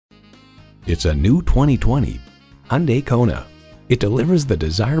It's a new 2020 Hyundai Kona. It delivers the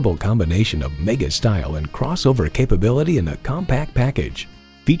desirable combination of mega style and crossover capability in a compact package.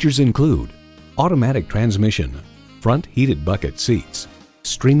 Features include automatic transmission, front heated bucket seats,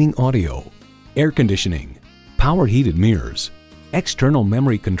 streaming audio, air conditioning, power heated mirrors, external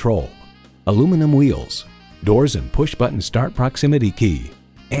memory control, aluminum wheels, doors and push-button start proximity key,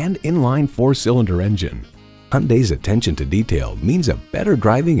 and inline 4-cylinder engine. Hyundai's attention to detail means a better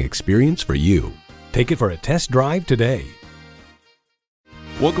driving experience for you. Take it for a test drive today.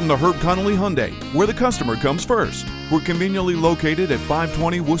 Welcome to Herb Connolly Hyundai, where the customer comes first. We're conveniently located at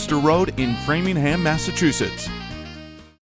 520 Worcester Road in Framingham, Massachusetts.